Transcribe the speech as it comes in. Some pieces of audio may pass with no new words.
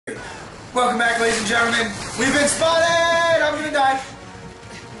Welcome back, ladies and gentlemen. We've been spotted! I'm gonna die.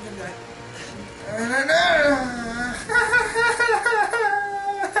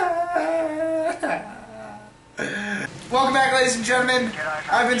 Welcome back, ladies and gentlemen.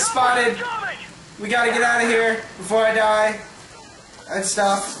 I've been spotted. We gotta get out of here before I die. And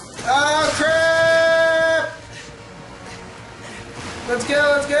stuff. Oh, crap! Let's go,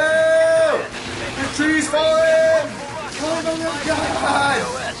 let's go! The tree's falling! Oh my god!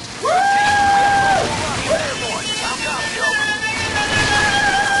 Woo!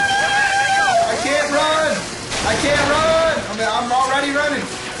 I can't run! I can't run! I'm already running!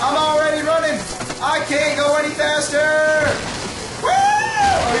 I'm already running! I can't go any faster! Woo!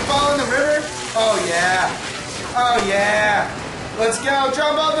 Are we following the river? Oh yeah! Oh yeah! Let's go!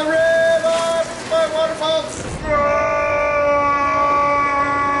 Jump on the river! Waterfalls!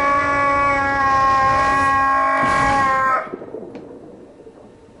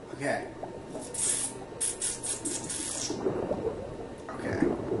 Okay. Okay.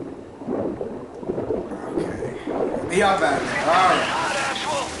 Okay. Be up out of there. Alright.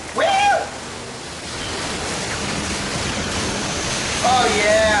 Woo! Oh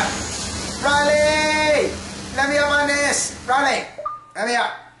yeah! Riley! Let me up on this! Riley! Let me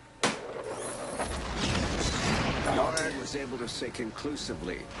up! Your team was able to say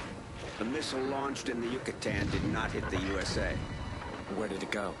conclusively the missile launched in the Yucatan did not hit the USA. Where did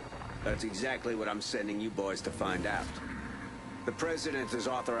it go? That's exactly what I'm sending you boys to find out. The President has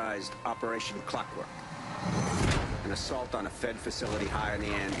authorized Operation Clockwork. An assault on a Fed facility high in the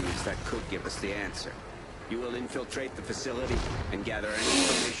Andes that could give us the answer. You will infiltrate the facility and gather any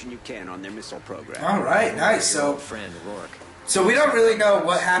information you can on their missile program. Alright, nice. So we don't really know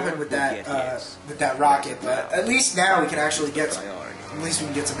what happened with that rocket, but at least now we can actually get some, at least we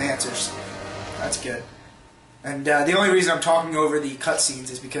can get some answers. That's good. And the only reason I'm talking over the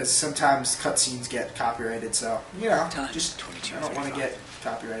cutscenes is because sometimes cutscenes get copyrighted, so, you know, just, I don't want to get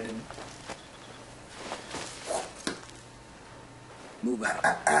copyrighted. Move out.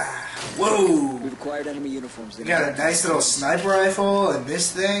 Whoa! We've acquired enemy uniforms. We got a nice little sniper rifle and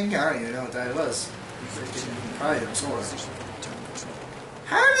this thing. I don't even know what that was. Probably a sword.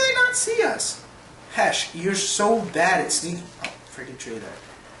 How do they not see us? Hesh, you're so bad at sneaking. Oh, freaking tree there.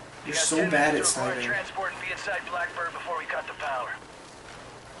 You're so bad at sniping. Transport and be inside Blackbird before we cut the power.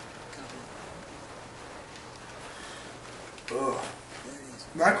 Ugh.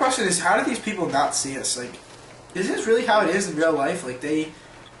 My question is, how do these people not see us? Like, is this really how it is in real life? Like,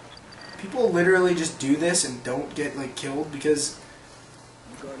 people literally just do this and don't get, like, killed because...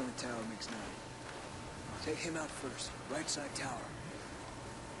 The guard on the tower makes 9. Take him out first. Right side tower.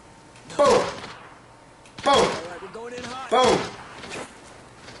 Boom! Boom! Alright, we're going in hot. Boom!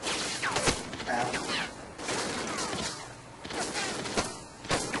 Ow.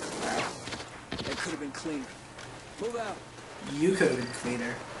 Ow. That could have been cleaner. Move out. You could have been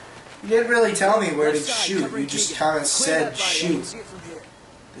cleaner. You didn't really tell me where to shoot. You just kind of said shoot.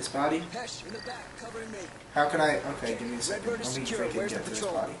 This body? How can I... Okay, give me a second. Let me freaking get to this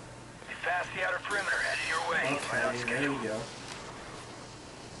body. Past the outer perimeter, headed your way. Okay, there we go.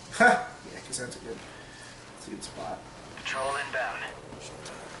 Ha! Yeah, because that's a good spot. Patrol inbound.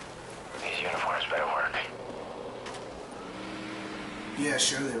 These uniforms better work. Yeah,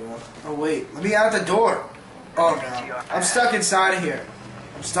 sure they will. Oh wait, let me out the door. Oh no, I'm stuck inside of here.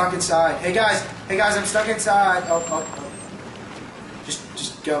 I'm stuck inside. Hey guys, I'm stuck inside. Oh.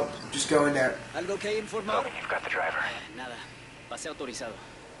 Just go in there. Algo que informar? You've got the driver. Nada. Pase autorizado.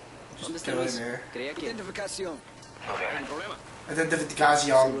 ¿Dónde Just está go in Luis? there. Creía que... Identificación. Move in.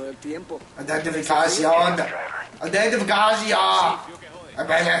 Identificación. Solo el tiempo. Identificación. Identificación.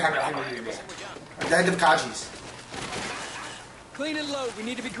 Identifications. Clean and load. We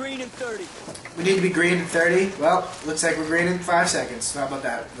need to be green in 30. We need to be green in 30? Well, looks like we're green in 5 seconds. How about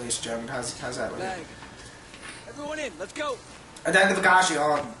that, ladies and gentlemen? How's that look? Bag. Everyone in. Let's go. Identification.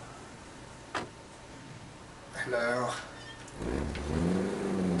 Hello.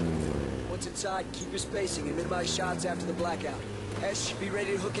 Once inside, keep your spacing and minimize shots after the blackout. Hesh, be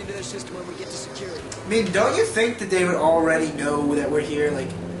ready to hook into their system when we get to security. I mean, don't you think that they would already know that we're here?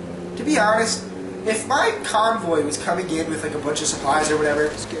 Like, to be honest, if my convoy was coming in with like a bunch of supplies or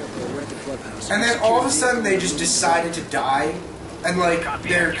whatever, and then all of a sudden they just decided to die, and like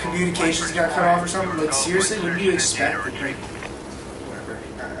their communications got cut off or something, like seriously, what do you expect? Like, whatever.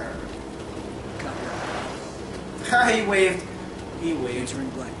 He waved. He waved.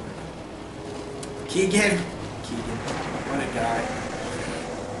 Keegan. What a guy.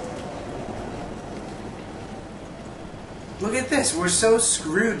 Look at this. We're so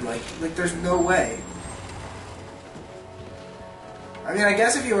screwed. Like there's no way. I mean, I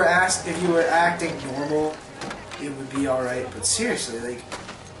guess if you were acting normal, it would be all right. But seriously, like,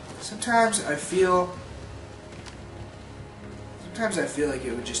 sometimes I feel like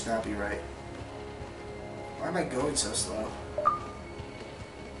it would just not be right. Why am I going so slow?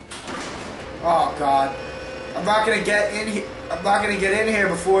 Oh God, I'm not gonna get in here. I'm not gonna get in here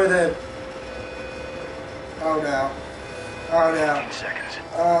before the. Oh no! Oh no! 15 seconds.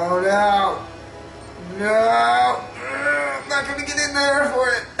 Oh no! No! I'm not gonna get in there for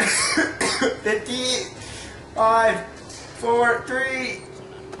it. 15, 5, 4, 3,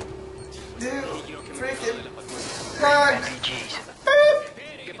 2, freaking 1.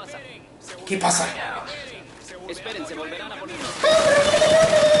 ¿Qué pasa? Espérense, volverán a poner.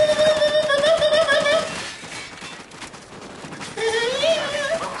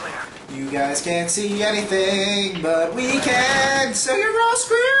 You guys can't see anything, but we can, so you're all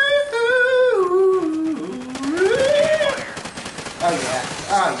screwed. Oh yeah,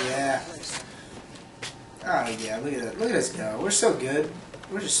 oh yeah. Oh yeah, look at that. Look at us go. We're so good.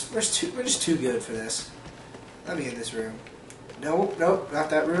 We're just too good for this. Let me in this room. Nope, nope, not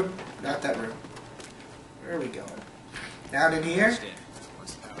that room. Not that room. Where are we going? Down in here?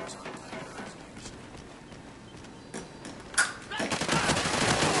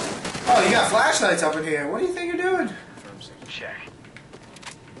 Oh, you got flashlights up in here. What do you think you're doing? Check.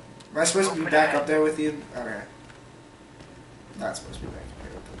 Am I supposed to be back up there with you? Okay. Not supposed to be back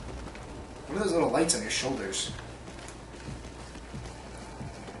here. What are those little lights on your shoulders?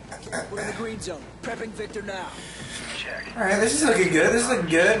 We're in the green zone. Prepping Victor now. Check. Alright, this is looking good. This is looking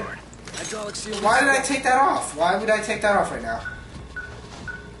good. Hydraulic seal. Why did I take that off? Why would I take that off right now?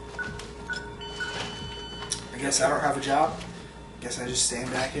 I guess I don't have a job. Guess I just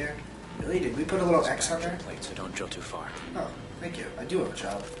stand back here. Really? Did we put a little X on there? Plate, so don't drill too far. Oh, thank you. I do have a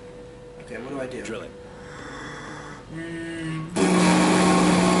job. Okay, what do I do? Drill it.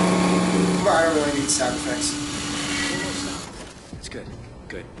 I don't really need sound effects. It's good.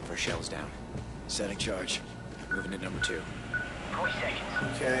 Good. First shell's down. Setting charge. Moving to number 2. 40 seconds.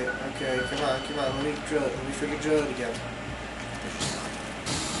 Okay, okay, come on, come on. Let me drill it. Let me freaking drill it again. Yeah.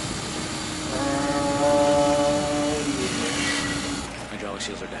 Hydraulic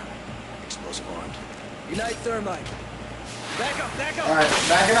seals are down. Explosive armed. Unite thermite. Back up, back up. Alright,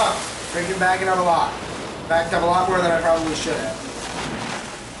 backing up. Freaking backing up a lot. Backed up a lot more than I probably should have.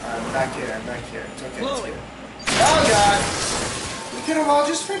 Alright, I'm back here, I'm back here. It's okay, it's good. Oh God! We could have all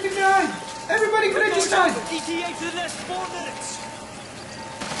just freaking died. Everybody could have just died. ETA for the next 4 minutes.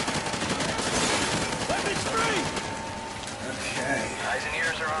 Weapons free. Okay. Eyes and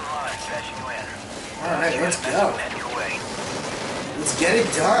ears are online. Patching you in. Alright, let's go. Head your way. Let's get it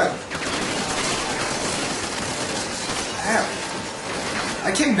done. Damn.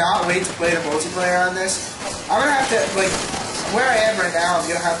 I cannot wait to play the multiplayer on this. I'm gonna have to, like, where I am right now, I'm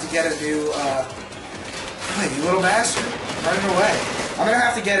gonna have to get a new, hey, you little bastard, running away. I'm gonna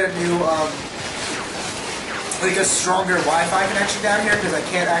have to get a new, like a stronger Wi-Fi connection down here because I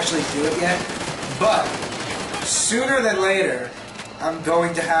can't actually do it yet. But sooner than later, I'm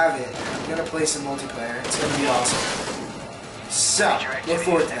going to have it. I'm gonna play some multiplayer. It's gonna be awesome. So, look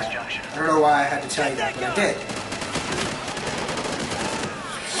forward to that. I don't know why I had to tell you that, but I did.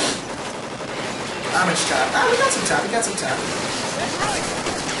 How much time? Ah, we got some time. We got some time. That's right.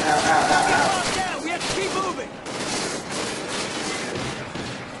 Ow, ow, ow, ow. Down. We have to keep moving.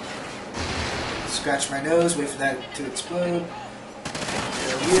 Scratch my nose. Wait for that to explode.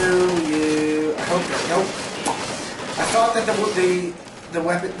 You. I hope that. Nope. I thought that the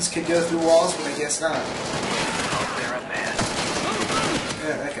weapons could go through walls, but I guess not. They're up ahead.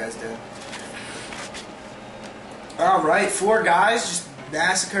 Yeah, that guy's dead. All right, 4 guys just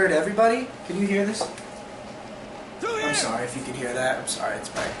massacred everybody. Can you hear this? I'm sorry if you can hear that. I'm sorry. It's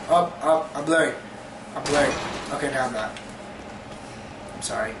my up. I'm blurry. I'm blurry. Okay, now I'm not. I'm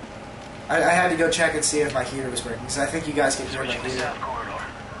sorry. I had to go check and see if my heater was working because I think you guys can hear my Switching to heater. south corridor.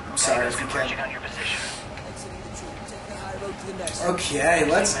 I'm sorry if you Converging can. on your position. Exiting the tube. Take the high road to the next. Okay,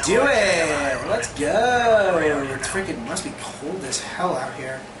 let's do it. Let's go. It's freaking must be cold as hell out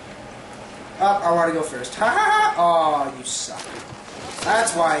here. Oh, I want to go first. Ha ha ha! Oh, you suck.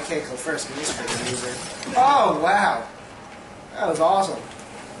 That's why I can't go first, because this freaking loser. Oh, wow. That was awesome.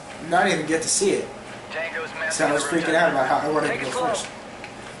 Not even get to see it. Tango's mapping So I was the freaking route. out about how I wanted to Take go it slow. first.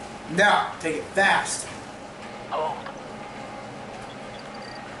 No, take it fast. Hold.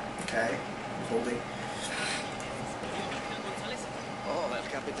 Okay, I'm holding. Oh, el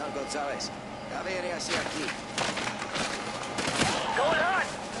Capitán González. Ya viene hacia aquí. Going on.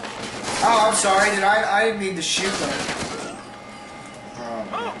 Oh, I'm sorry. I didn't mean to shoot them.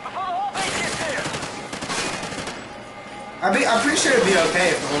 Move before the whole base gets here. I'm pretty sure it'd be okay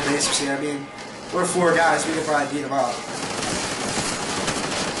if the whole base was here. I mean, we're 4 guys. We could probably beat them up.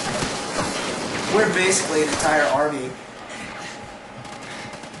 We're basically an entire army.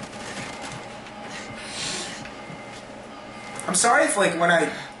 I'm sorry if like when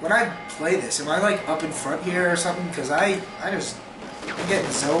I play this, am I like up in front here or something? Because I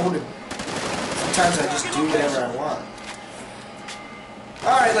get zoned and sometimes I just do whatever I want.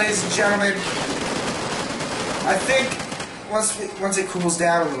 Alright, ladies and gentlemen. I think once it cools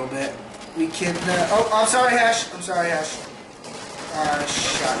down a little bit, we can oh, I'm sorry, Hash. I'm sorry, Hash. I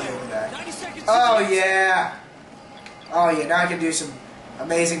shot you over there. Oh yeah. Oh yeah, now I can do some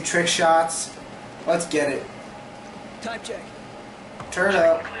amazing trick shots. Let's get it. Time check. Turn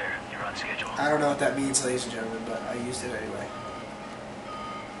up. Clear. You're on schedule. I don't know what that means, ladies and gentlemen, but I used it anyway.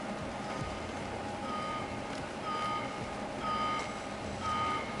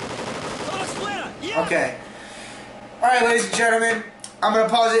 Okay. Alright, ladies and gentlemen, I'm going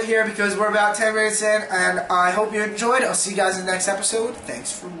to pause it here because we're about 10 minutes in, and I hope you enjoyed. I'll see you guys in the next episode.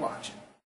 Thanks for watching.